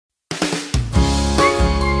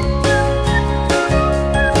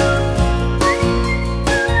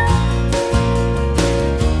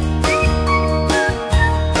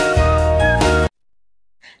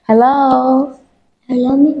Hello.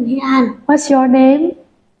 Hello, Miss Anh. What's your name?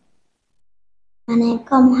 My name is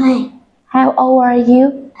Công. How old are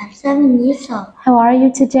you? I'm 7 years old. How are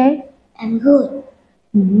you today? I'm good.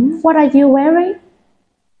 What are you wearing?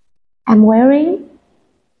 I'm wearing,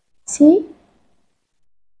 see?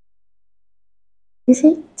 This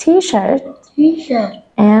is t-shirt T-shirt.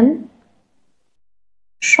 and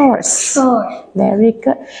shorts. Shorts. Very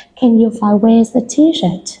good. Can you find where's the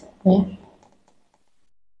t-shirt? Where?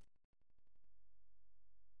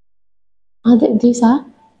 Oh, these are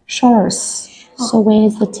shorts. So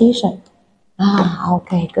where's the t-shirt?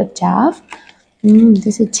 Okay, good job.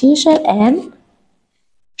 This is t-shirt and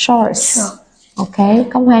shorts. Okay,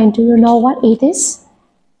 Công Hoàng, do you know what it is?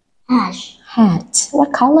 Hat. Hat.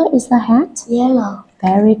 What color is the hat? Yellow.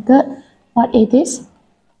 Very good. What it is?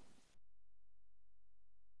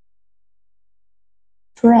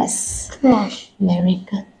 Dress. Dress. Very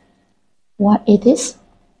good. What it is?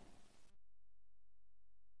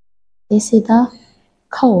 This is the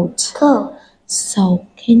coat. Coat. So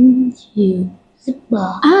can you?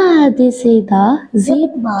 Zipper. This is the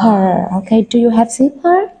zipper. Okay, do you have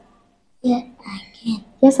zipper? Yes, I can.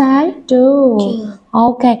 Yes, I do. Sure.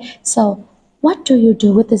 Okay, so what do you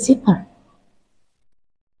do with the zipper?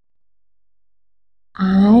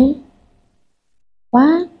 I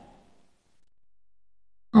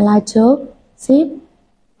like to zip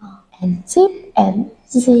and zip and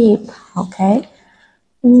zip. Okay.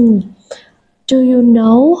 Do you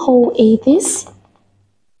know who it is?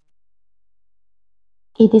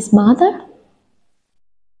 It is mother?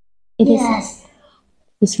 Yes.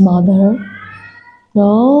 Is mother?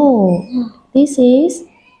 No. This is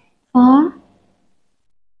father.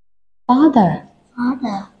 Father.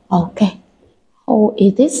 Okay. Who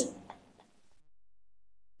it is?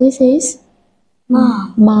 This is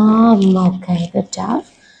Mom. Mom. Okay, good job.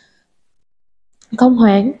 Công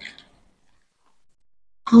Hoàng.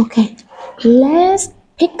 Okay. Let's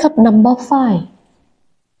pick up number 5.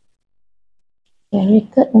 Very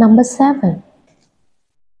good. Number 7.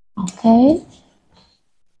 Okay.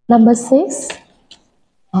 Number 6.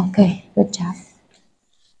 Okay, good job.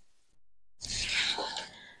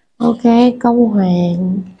 Okay, Công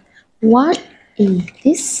Hoàng. What is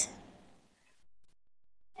this?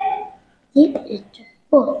 This is a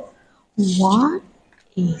book. What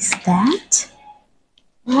is that?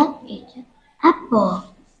 That is an apple.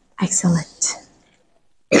 Excellent.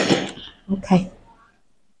 Okay.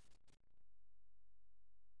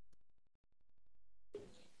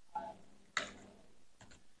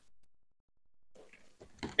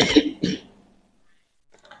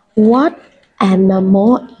 What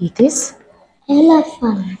animal is this?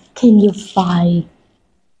 Elephant. Can you find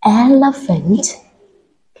elephant?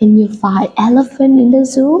 Can you find elephant in the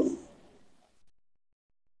zoo?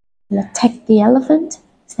 Let's take the elephant.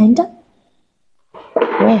 Stand up.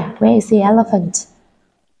 Where is the elephant?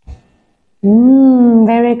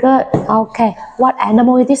 Very good. Okay. What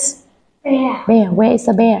animal is this? Bear. Bear. Where is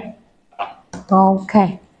the bear?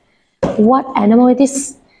 Okay. What animal is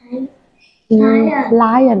this? Lion.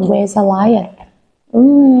 Lion. Where is the lion?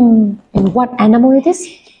 And what animal is this?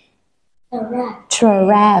 Giraffe.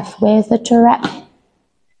 Giraffe. Where is the giraffe?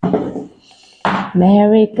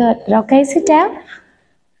 Very good. Okay, sit down.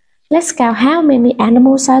 Let's count how many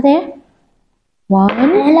animals are there.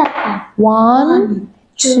 Elephant. One,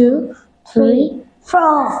 2, 3,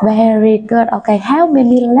 4. Very good. Okay, how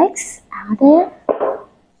many legs are there?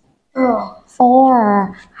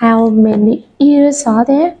 4. How many ears are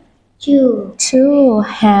there? 2. 2.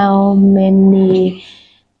 How many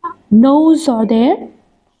nose are there?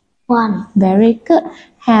 1. Very good.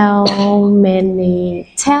 How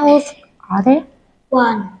many tails are there?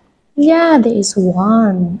 1. Yeah, there is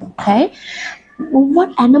 1. Okay.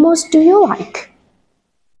 What animals do you like?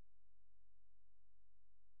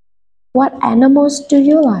 What animals do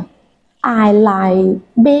you like? I like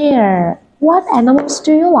bear. What animals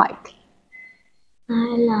do you like? I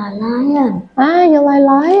like lion. You like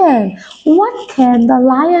lion. What can the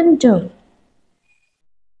lion do?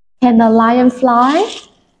 Can the lion fly?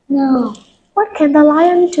 No. What can the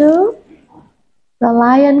lion do? The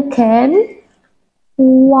lion can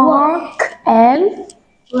walk and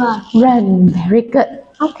run. Very good.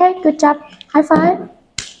 Okay, good job. High five.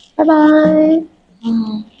 Bye bye.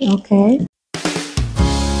 Okay.